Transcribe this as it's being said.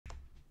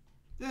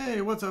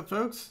Hey, what's up,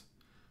 folks?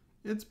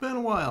 It's been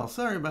a while.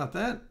 Sorry about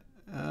that.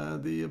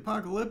 The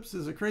apocalypse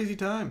is a crazy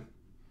time.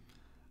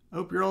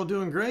 Hope you're all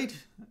doing great.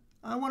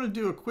 I want to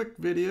do a quick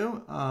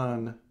video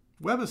on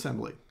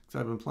WebAssembly because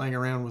I've been playing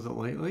around with it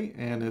lately,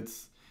 and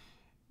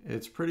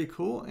it's pretty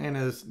cool and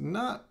is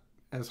not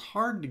as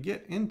hard to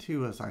get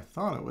into as I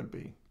thought it would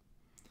be.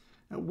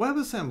 Now,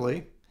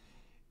 WebAssembly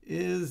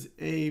is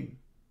a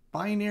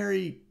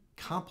binary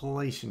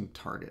compilation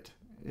target.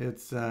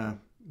 It's not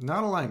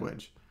a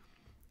language.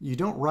 You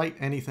don't write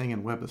anything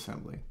in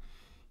WebAssembly.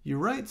 You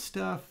write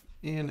stuff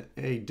in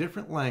a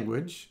different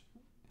language,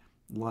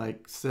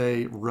 like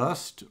say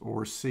Rust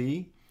or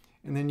C,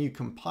 and then you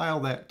compile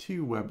that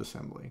to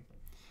WebAssembly.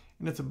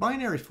 And it's a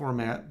binary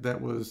format that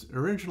was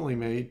originally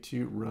made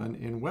to run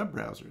in web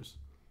browsers.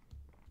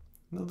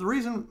 Now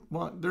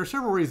there are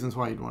several reasons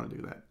why you'd want to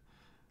do that.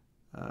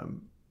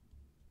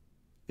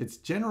 It's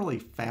generally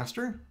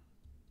faster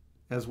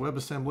as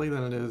WebAssembly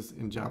than it is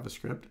in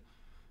JavaScript.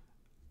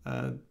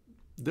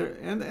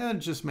 And it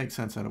just makes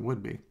sense that it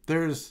would be.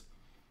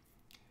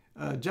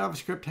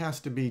 JavaScript has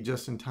to be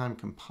just-in-time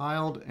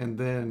compiled, and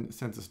then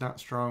since it's not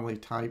strongly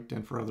typed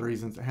and for other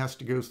reasons, it has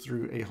to go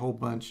through a whole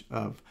bunch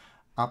of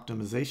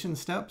optimization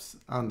steps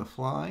on the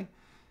fly,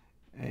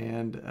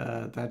 and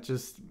that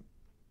just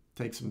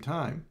takes some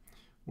time.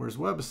 Whereas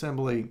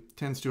WebAssembly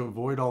tends to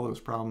avoid all those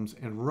problems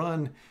and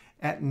run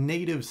at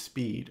native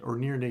speed or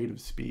near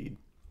native speed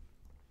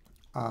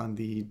on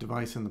the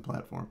device and the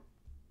platform.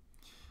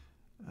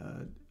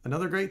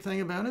 Another great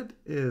thing about it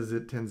is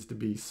it tends to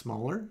be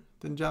smaller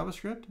than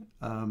JavaScript.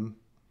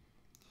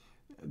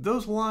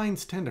 Those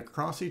lines tend to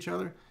cross each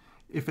other.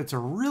 If it's a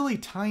really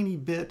tiny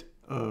bit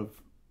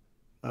of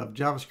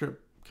JavaScript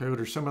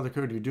code or some other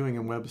code you're doing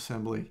in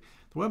WebAssembly,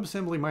 the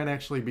WebAssembly might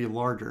actually be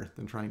larger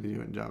than trying to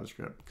do it in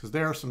JavaScript, because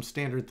there are some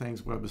standard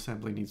things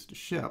WebAssembly needs to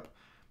ship,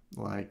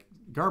 like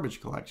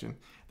garbage collection,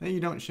 that you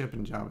don't ship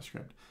in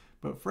JavaScript.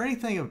 But for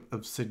anything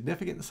of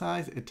significant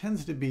size, it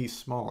tends to be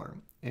smaller.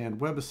 And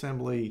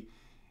WebAssembly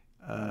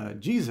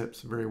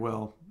gzips very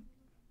well.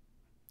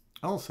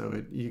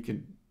 Also, you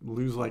could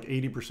lose like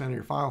 80% of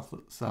your file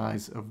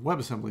size of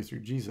WebAssembly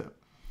through gzip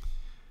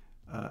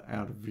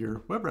out of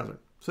your web browser.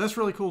 So that's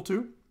really cool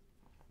too.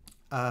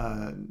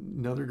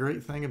 Another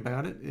great thing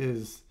about it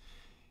is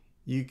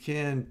you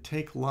can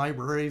take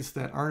libraries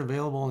that aren't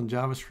available in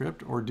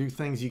JavaScript or do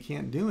things you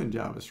can't do in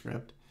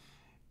JavaScript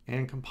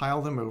and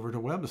compile them over to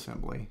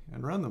WebAssembly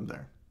and run them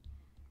there.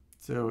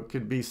 So it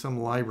could be some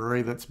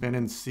library that's been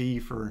in C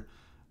for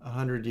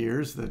 100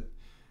 years that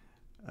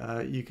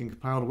you can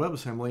compile to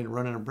WebAssembly and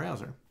run in a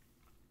browser.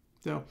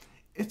 So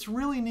it's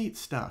really neat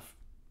stuff.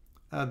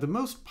 The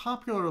most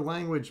popular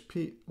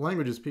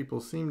languages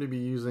people seem to be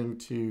using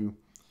to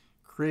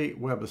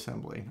create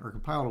WebAssembly or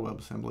compile to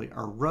WebAssembly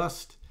are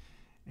Rust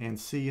and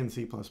C and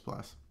C++.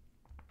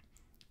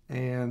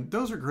 And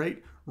those are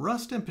great.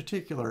 Rust in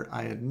particular,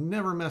 I had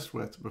never messed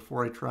with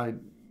before I tried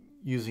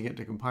using it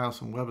to compile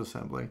some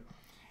WebAssembly.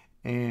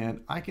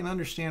 And I can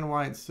understand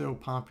why it's so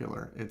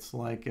popular. It's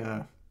like,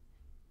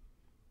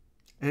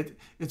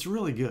 it's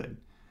really good.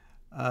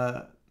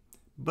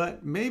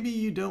 But maybe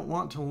you don't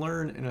want to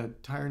learn an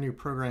entire new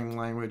programming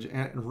language,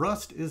 and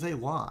Rust is a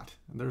lot.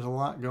 There's a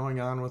lot going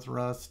on with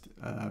Rust.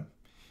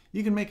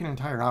 You can make an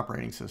entire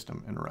operating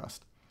system in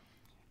Rust,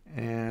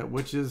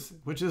 which is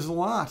a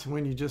lot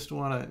when you just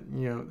want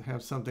to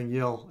have something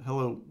yell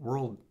 "Hello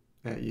World"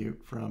 at you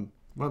from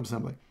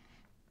WebAssembly.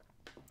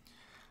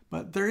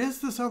 But there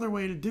is this other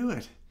way to do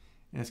it,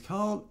 and it's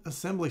called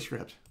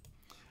AssemblyScript.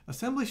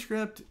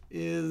 AssemblyScript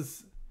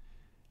is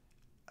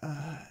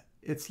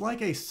it's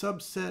like a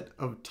subset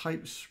of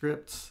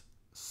TypeScript's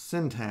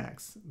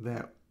syntax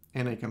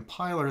and a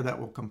compiler that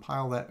will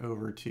compile that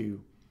over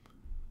to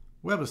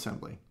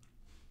WebAssembly.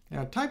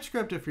 Now,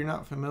 TypeScript, if you're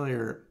not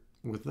familiar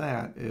with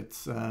that,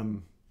 it's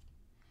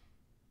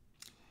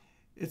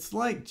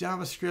like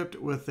JavaScript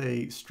with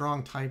a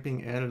strong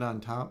typing added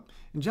on top.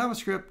 In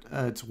JavaScript,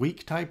 it's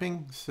weak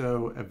typing,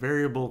 so a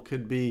variable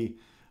could be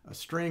a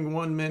string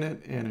 1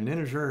 minute and an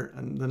integer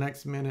and the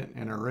next minute,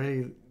 an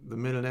array the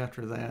minute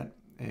after that,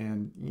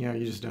 and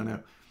you just don't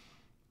know.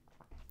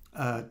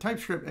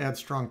 TypeScript adds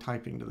strong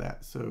typing to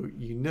that, so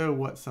you know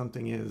what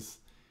something is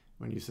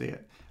when you see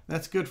it.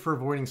 That's good for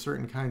avoiding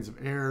certain kinds of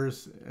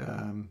errors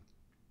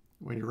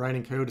when you're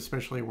writing code,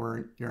 especially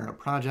where you're in a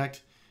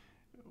project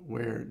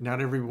where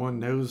not everyone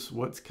knows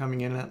what's coming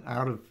in and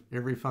out of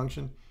every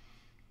function.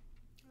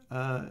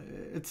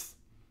 It's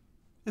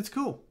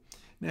cool.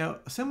 Now,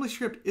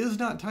 AssemblyScript is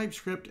not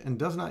TypeScript and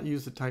does not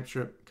use the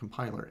TypeScript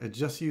compiler. It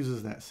just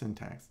uses that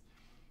syntax.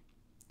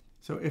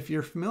 So if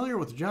you're familiar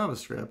with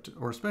JavaScript,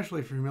 or especially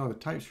if you're familiar with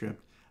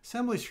TypeScript,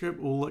 AssemblyScript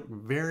will look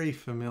very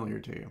familiar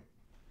to you.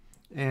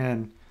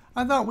 And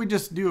I thought we'd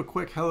just do a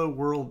quick hello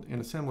world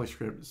in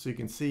AssemblyScript so you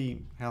can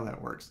see how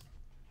that works.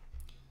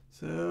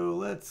 So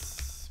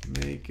let's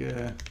make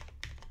a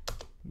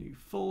new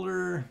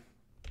folder,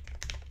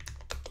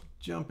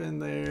 jump in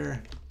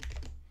there,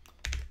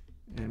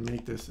 and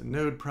make this a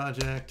node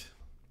project.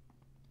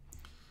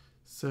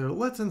 So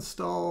let's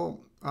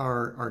install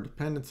our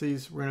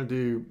dependencies. We're going to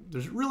do,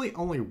 there's really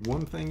only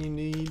one thing you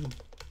need.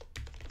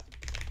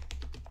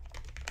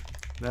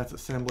 That's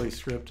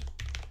AssemblyScript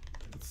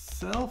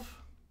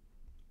itself.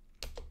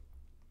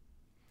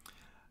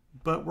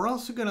 But we're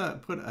also going to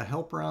put a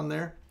helper on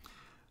there.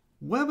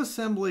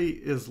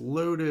 WebAssembly is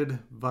loaded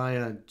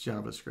via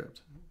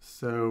JavaScript.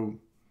 So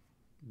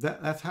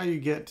that's how you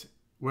get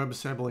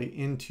WebAssembly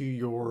into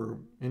your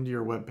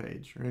web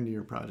page or into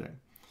your project.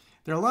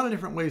 There are a lot of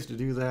different ways to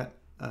do that.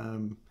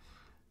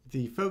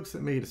 The folks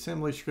that made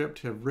AssemblyScript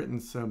have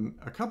written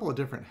a couple of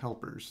different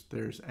helpers.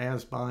 There's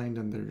AsBind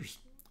and there's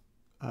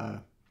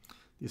the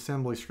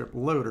AssemblyScript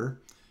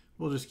loader.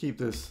 We'll just keep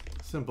this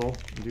simple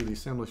and do the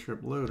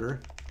AssemblyScript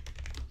loader.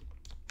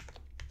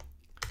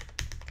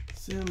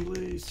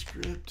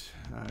 AssemblyScript,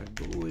 I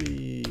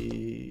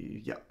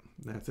believe, yep,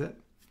 that's it.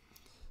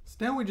 So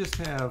now we just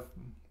have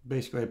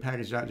basically a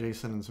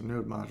package.json and some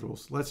node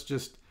modules. Let's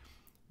just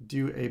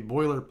do a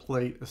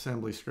boilerplate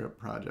AssemblyScript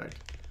project.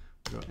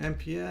 We'll go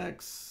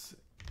npx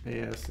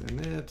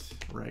as-init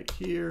right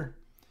here.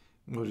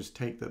 And we'll just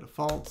take the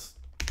defaults.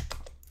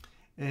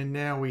 And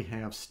now we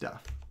have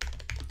stuff.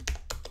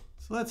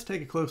 So let's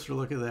take a closer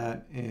look at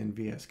that in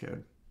VS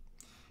Code.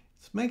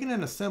 Let's make it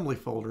an assembly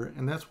folder,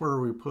 and that's where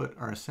we put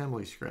our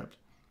AssemblyScript.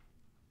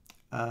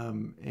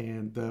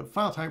 And the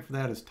file type for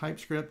that is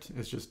TypeScript.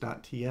 It's just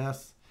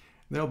 .ts.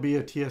 There'll be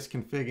a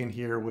tsconfig in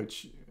here,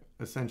 which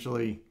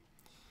essentially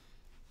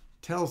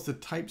tells the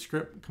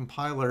TypeScript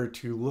compiler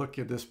to look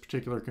at this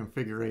particular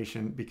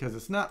configuration because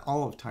it's not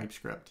all of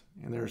TypeScript,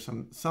 and there are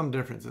some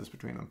differences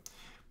between them.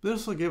 But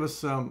this will give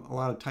us a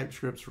lot of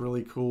TypeScript's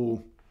really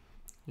cool,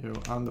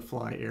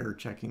 on-the-fly error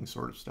checking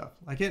sort of stuff.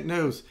 Like it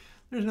knows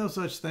there's no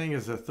such thing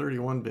as a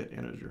 31-bit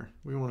integer.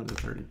 We wanted a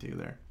 32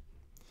 there.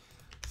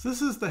 So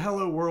this is the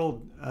hello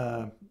world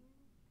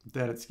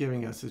that it's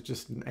giving us. It's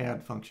just an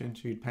add function.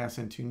 So you'd pass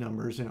in two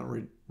numbers and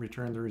it'll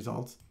return the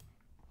results.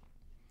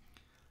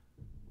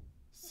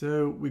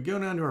 So we go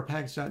down to our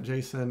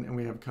package.json and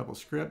we have a couple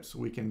scripts.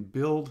 We can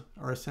build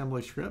our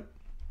assembly script.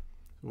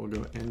 So we'll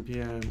go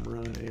npm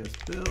run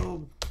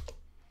as-build.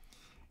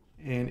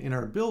 And in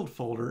our build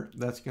folder,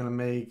 that's going to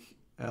make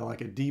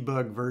like a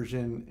debug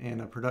version and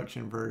a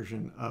production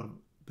version of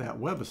that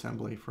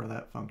WebAssembly for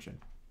that function.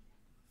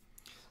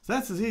 So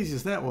that's as easy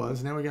as that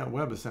was. Now we got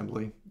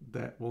WebAssembly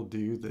that will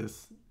do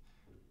this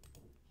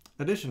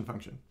addition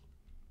function.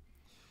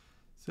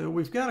 So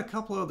we've got a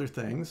couple other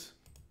things.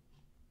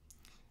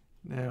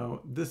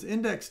 Now this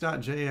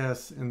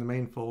index.js in the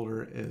main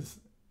folder is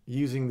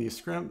using the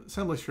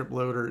AssemblyScript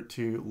loader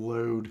to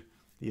load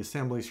the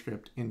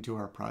AssemblyScript into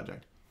our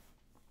project.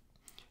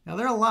 Now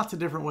there are lots of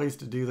different ways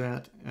to do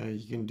that.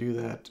 You can do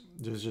that,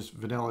 there's just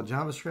vanilla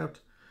JavaScript,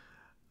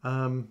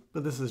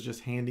 but this is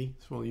just handy,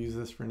 so we'll use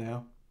this for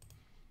now.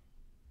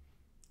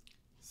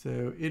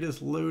 So it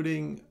is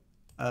loading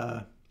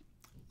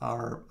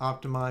our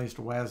optimized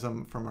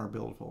WASM from our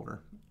build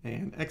folder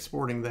and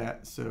exporting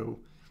that. So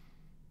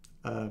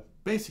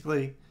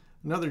basically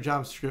another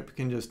JavaScript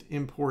can just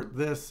import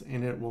this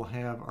and it will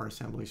have our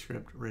assembly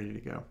script ready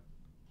to go.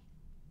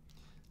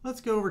 Let's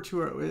go over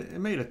to it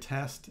made a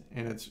test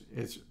and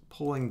it's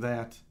pulling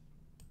that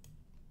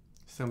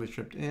assembly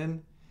script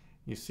in.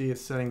 You see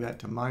it's setting that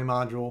to my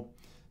module.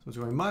 So it's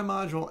going my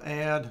module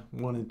add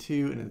 1 and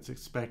 2 and it's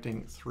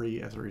expecting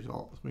 3 as a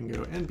result. So we can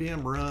go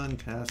npm run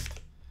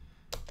test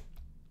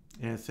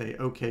and say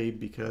okay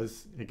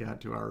because it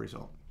got to our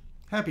result.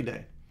 Happy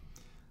day.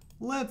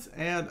 Let's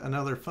add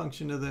another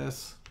function to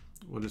this.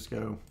 We'll just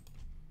go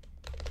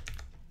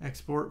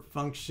export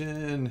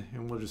function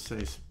and we'll just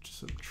say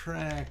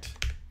subtract.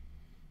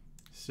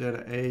 Instead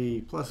of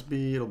a plus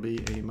b, it'll be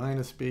a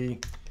minus b.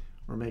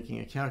 We're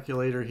making a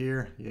calculator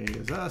here. Yay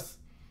is us.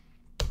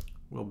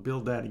 We'll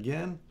build that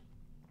again.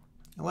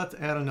 And let's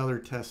add another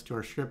test to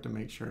our script to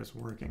make sure it's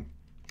working.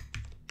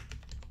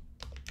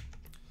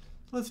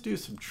 Let's do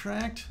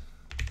subtract.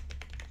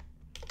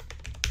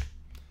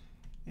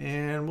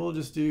 And we'll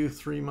just do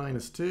 3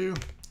 minus 2.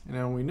 And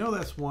now we know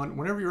that's 1.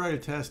 Whenever you write a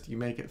test, you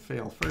make it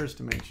fail first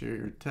to make sure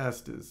your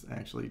test is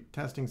actually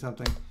testing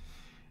something.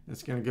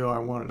 It's going to go, I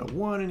wanted a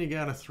 1 and you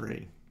got a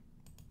 3.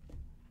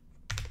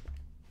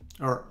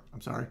 Or,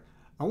 I'm sorry,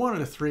 I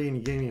wanted a 3 and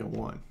you gave me a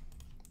 1.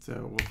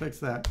 So we'll fix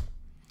that.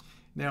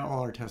 Now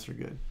all our tests are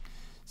good.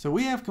 So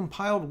we have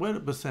compiled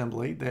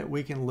WebAssembly that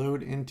we can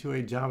load into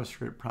a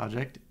JavaScript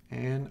project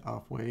and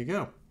off away you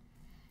go.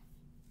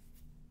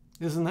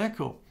 Isn't that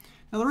cool?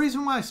 Now the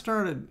reason why I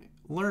started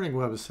learning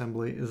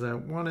WebAssembly is I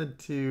wanted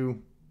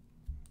to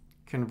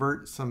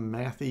convert some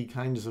mathy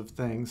kinds of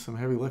things, some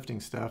heavy lifting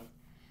stuff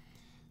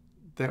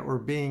that were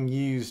being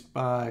used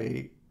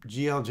by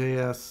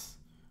GLJS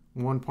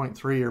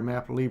 1.3 or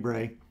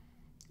MapLibre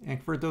and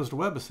convert those to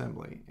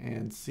WebAssembly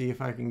and see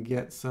if I can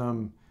get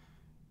some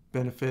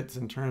benefits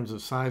in terms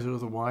of size of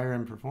the wire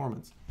and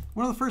performance.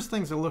 One of the first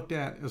things I looked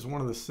at is one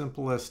of the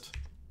simplest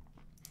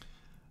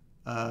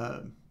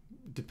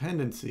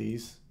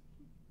dependencies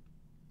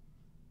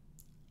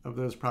of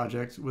those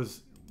projects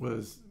was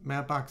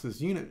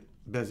Mapbox's unit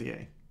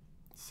Bezier.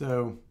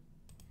 So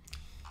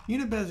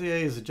Unit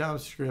Bezier is a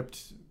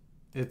JavaScript.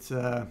 It's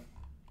a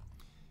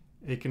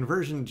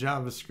conversion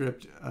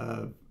JavaScript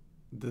of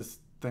this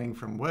thing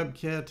from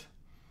WebKit,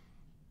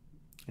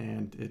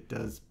 and it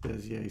does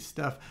Bezier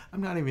stuff.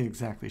 I'm not even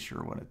exactly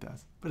sure what it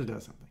does, but it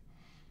does something.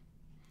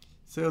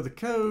 So the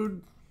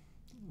code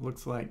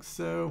looks like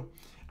so,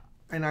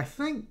 and I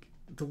think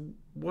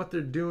what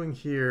they're doing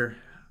here,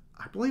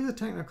 I believe the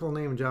technical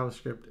name of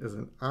JavaScript is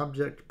an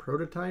object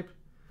prototype,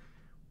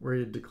 where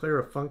you declare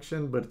a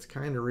function, but it's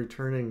kind of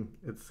returning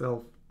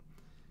itself.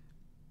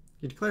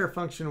 You declare a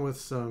function with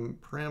some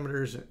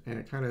parameters, and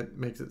it kind of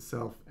makes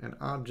itself an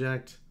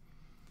object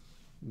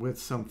with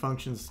some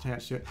functions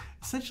attached to it.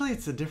 Essentially,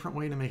 it's a different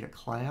way to make a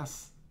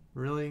class,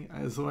 really,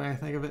 is the way I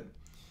think of it.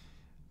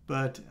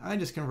 But I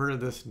just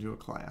converted this into a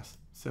class.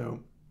 So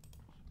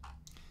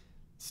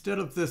instead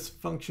of this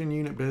function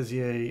unit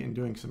Bezier and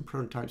doing some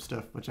prototype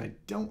stuff, which I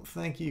don't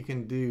think you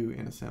can do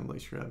in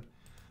AssemblyScript,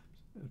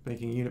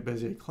 making unit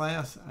Bezier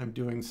class, I'm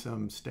doing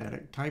some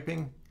static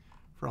typing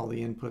for all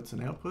the inputs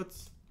and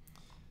outputs.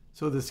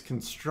 So this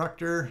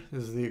constructor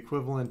is the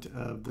equivalent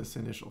of this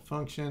initial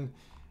function,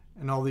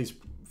 and all these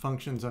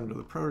functions under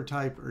the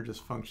prototype are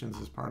just functions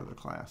as part of the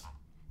class.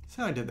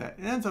 So I did that.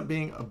 It ends up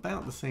being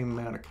about the same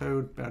amount of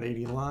code, about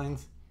 80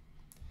 lines.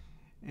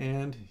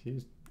 And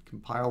you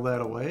compile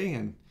that away,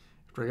 and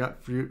after I got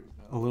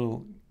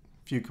a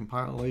few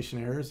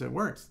compilation errors, it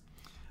works.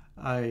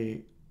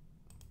 I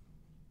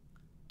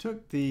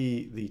took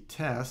the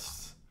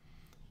tests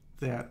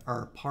that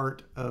are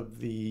part of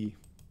the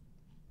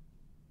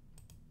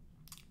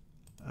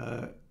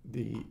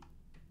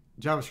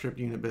JavaScript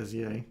unit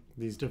Bezier,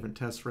 these different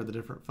tests for the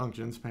different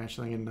functions,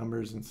 passing in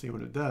numbers and see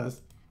what it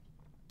does.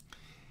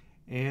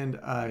 And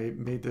I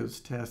made those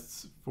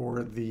tests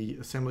for the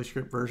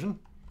AssemblyScript version.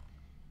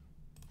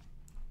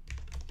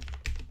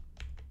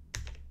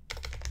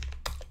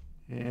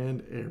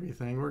 And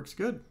everything works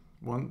good.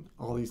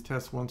 All these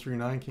tests 1 through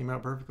 9 came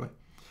out perfectly.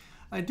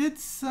 I did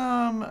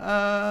some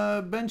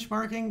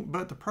benchmarking,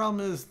 but the problem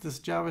is this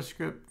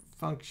JavaScript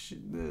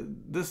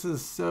function, this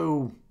is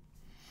so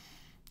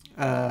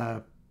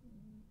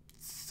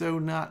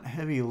not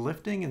heavy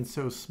lifting and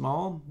so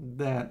small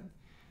that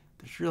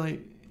there's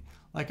really,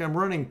 like, I'm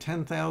running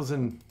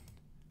 10,000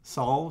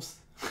 solves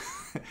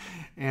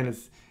and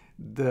it's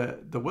the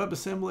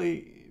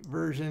WebAssembly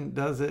version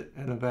does it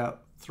in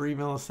about 3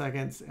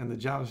 milliseconds and the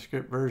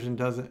JavaScript version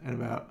does it in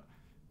about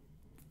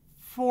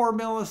 4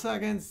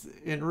 milliseconds.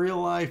 In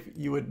real life,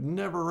 you would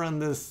never run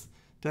this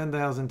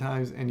 10,000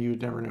 times and you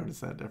would never notice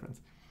that difference.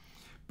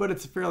 But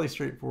it's a fairly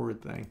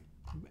straightforward thing.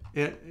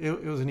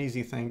 It was an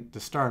easy thing to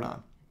start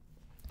on.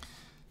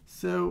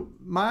 So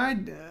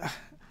when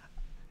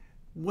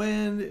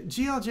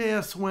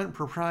GLJS went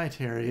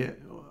proprietary,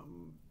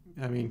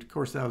 I mean, of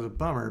course that was a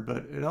bummer,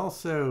 but it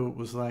also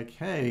was like,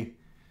 hey,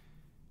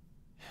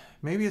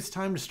 maybe it's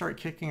time to start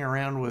kicking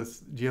around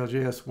with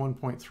GLJS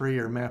 1.3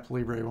 or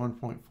MapLibre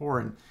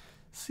 1.4 and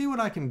see what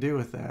I can do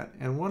with that.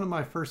 And one of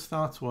my first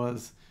thoughts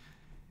was,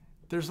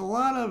 there's a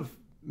lot of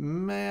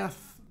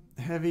math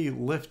heavy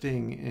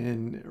lifting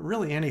in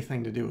really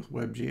anything to do with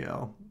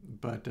WebGL,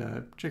 but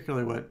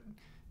particularly what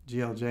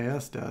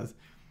GLJS does.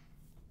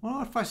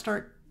 Well, if I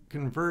start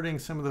converting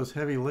some of those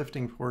heavy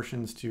lifting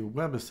portions to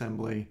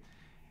WebAssembly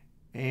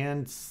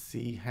and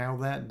see how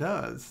that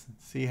does,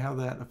 see how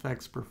that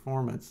affects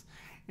performance.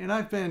 And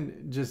I've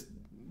been just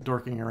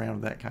dorking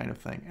around with that kind of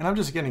thing, and I'm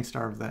just getting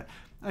started with that.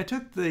 I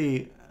took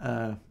the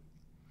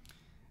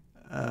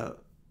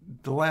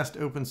last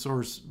open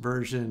source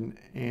version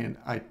and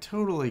I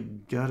totally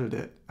gutted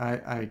it.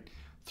 I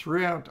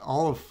threw out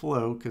all of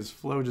Flow because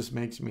Flow just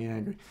makes me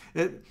angry.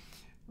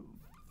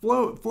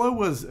 Flow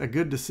was a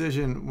good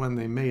decision when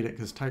they made it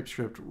because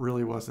TypeScript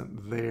really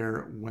wasn't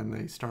there when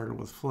they started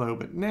with Flow,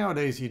 but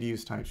nowadays you'd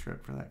use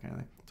TypeScript for that kind of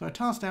thing. So I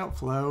tossed out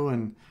Flow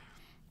and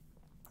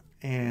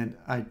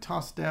I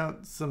tossed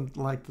out some,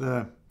 like,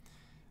 the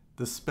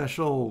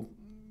special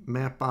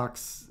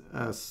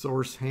Mapbox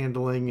source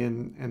handling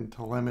and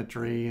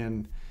telemetry,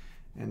 and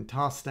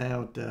tossed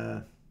out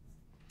a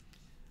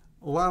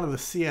lot of the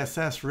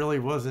CSS. Really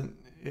wasn't,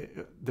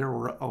 there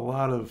were a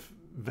lot of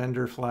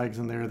vendor flags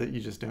in there that you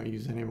just don't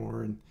use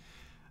anymore, and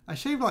I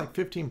shaved like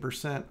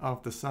 15%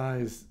 off the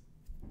size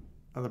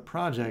of the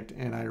project,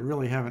 and I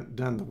really haven't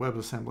done the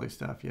WebAssembly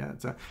stuff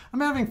yet. So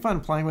I'm having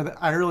fun playing with it.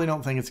 I really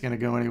don't think it's going to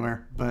go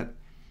anywhere, but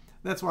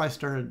that's why I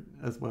started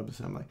as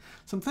WebAssembly.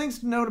 Some things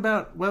to note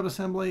about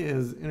WebAssembly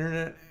is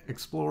Internet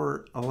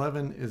Explorer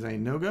 11 is a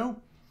no-go.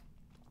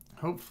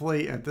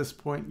 Hopefully at this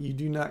point you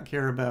do not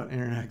care about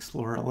Internet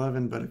Explorer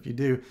 11, but if you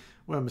do,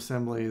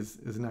 WebAssembly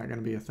is not going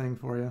to be a thing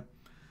for you.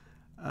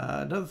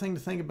 Another thing to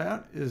think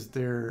about is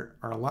there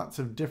are lots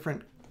of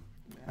different,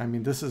 I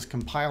mean, this is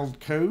compiled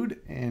code,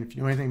 and if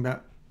you know anything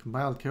about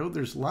compiled code,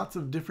 there's lots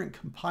of different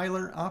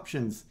compiler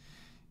options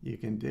you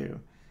can do.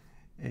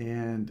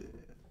 And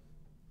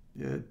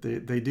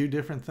they do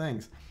different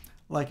things.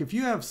 Like if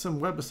you have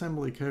some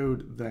WebAssembly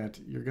code that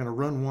you're going to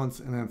run once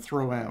and then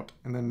throw out,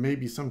 and then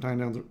maybe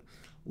sometime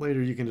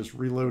later you can just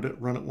reload it,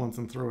 run it once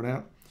and throw it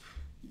out,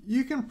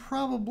 you can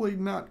probably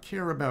not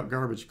care about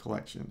garbage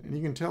collection, and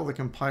you can tell the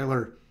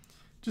compiler,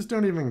 just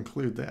don't even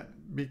include that,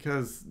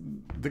 because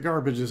the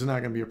garbage is not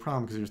going to be a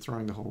problem because you're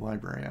throwing the whole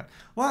library out.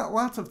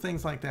 Lots of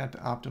things like that to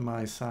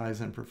optimize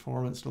size and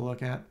performance to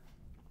look at.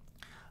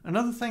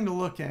 Another thing to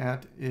look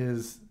at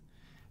is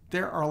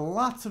there are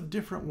lots of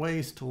different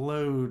ways to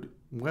load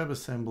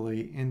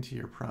WebAssembly into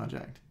your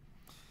project.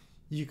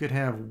 You could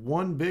have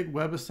one big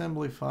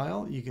WebAssembly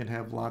file. You could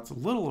have lots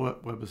of little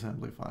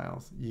WebAssembly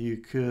files. You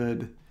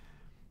can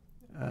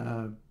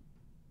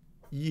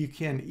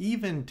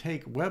even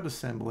take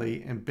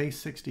WebAssembly and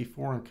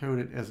base64 encode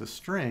it as a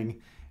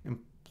string and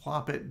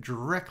plop it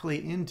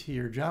directly into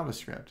your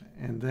JavaScript.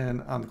 And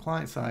then on the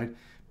client side,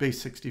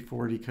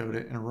 base64 decode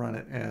it and run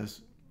it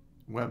as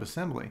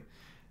WebAssembly.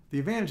 The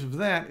advantage of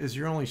that is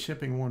you're only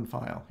shipping one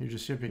file. You're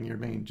just shipping your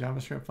main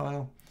JavaScript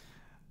file.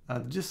 The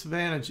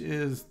disadvantage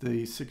is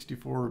the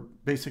base64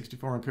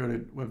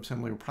 encoded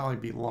WebAssembly will probably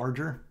be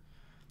larger,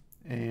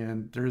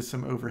 and there is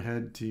some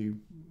overhead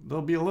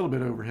there'll be a little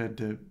bit of overhead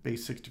to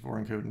base64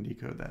 encode and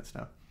decode that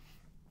stuff.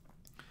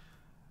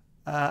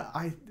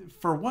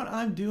 For what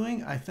I'm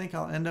doing, I think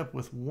I'll end up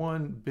with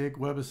one big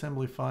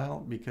WebAssembly file,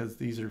 because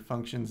these are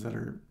functions that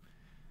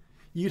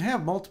you'd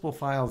have multiple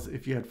files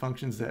if you had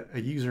functions that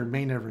a user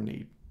may never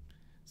need.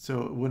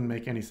 So it wouldn't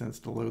make any sense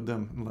to load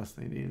them unless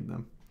they needed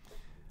them.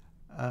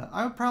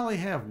 I would probably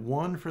have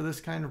one for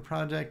this kind of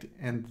project,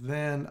 and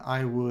then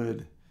I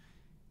would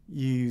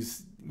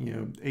use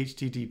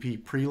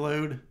HTTP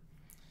preload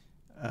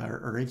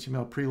or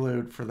HTML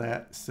preload for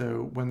that.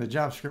 So when the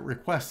JavaScript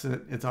requests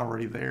it, it's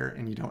already there,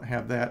 and you don't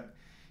have that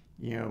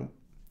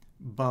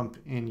bump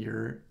in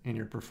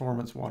your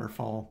performance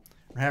waterfall,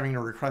 or having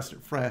to request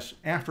it fresh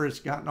after it's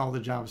gotten all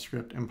the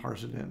JavaScript and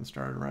parsed it in and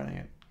started running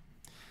it.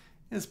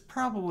 Is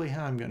probably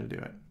how I'm going to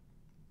do it.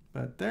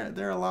 But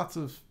there are lots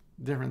of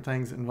different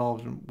things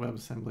involved in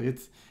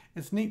WebAssembly.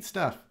 It's neat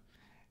stuff,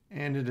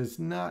 and it is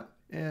not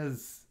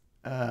as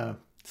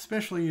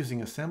especially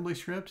using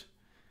AssemblyScript,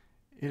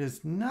 it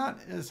is not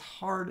as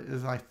hard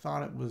as I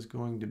thought it was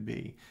going to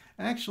be.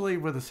 Actually,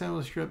 with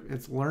AssemblyScript,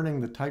 it's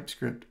learning the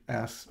TypeScript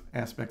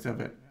aspects of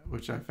it,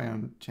 which I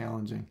found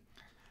challenging.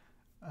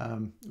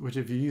 Which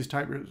if you use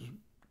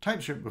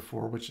TypeScript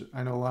before, which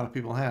I know a lot of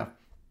people have,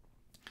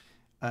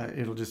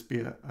 it'll just be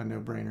a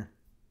no-brainer.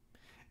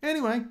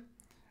 Anyway,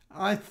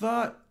 I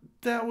thought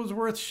that was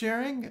worth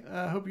sharing.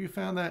 I hope you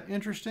found that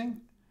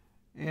interesting.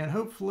 And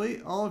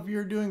hopefully all of you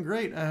are doing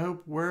great. I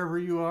hope wherever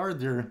you are,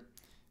 the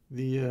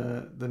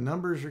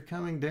numbers are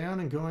coming down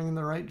and going in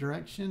the right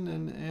direction,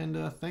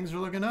 and things are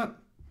looking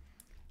up.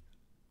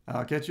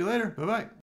 I'll catch you later. Bye-bye.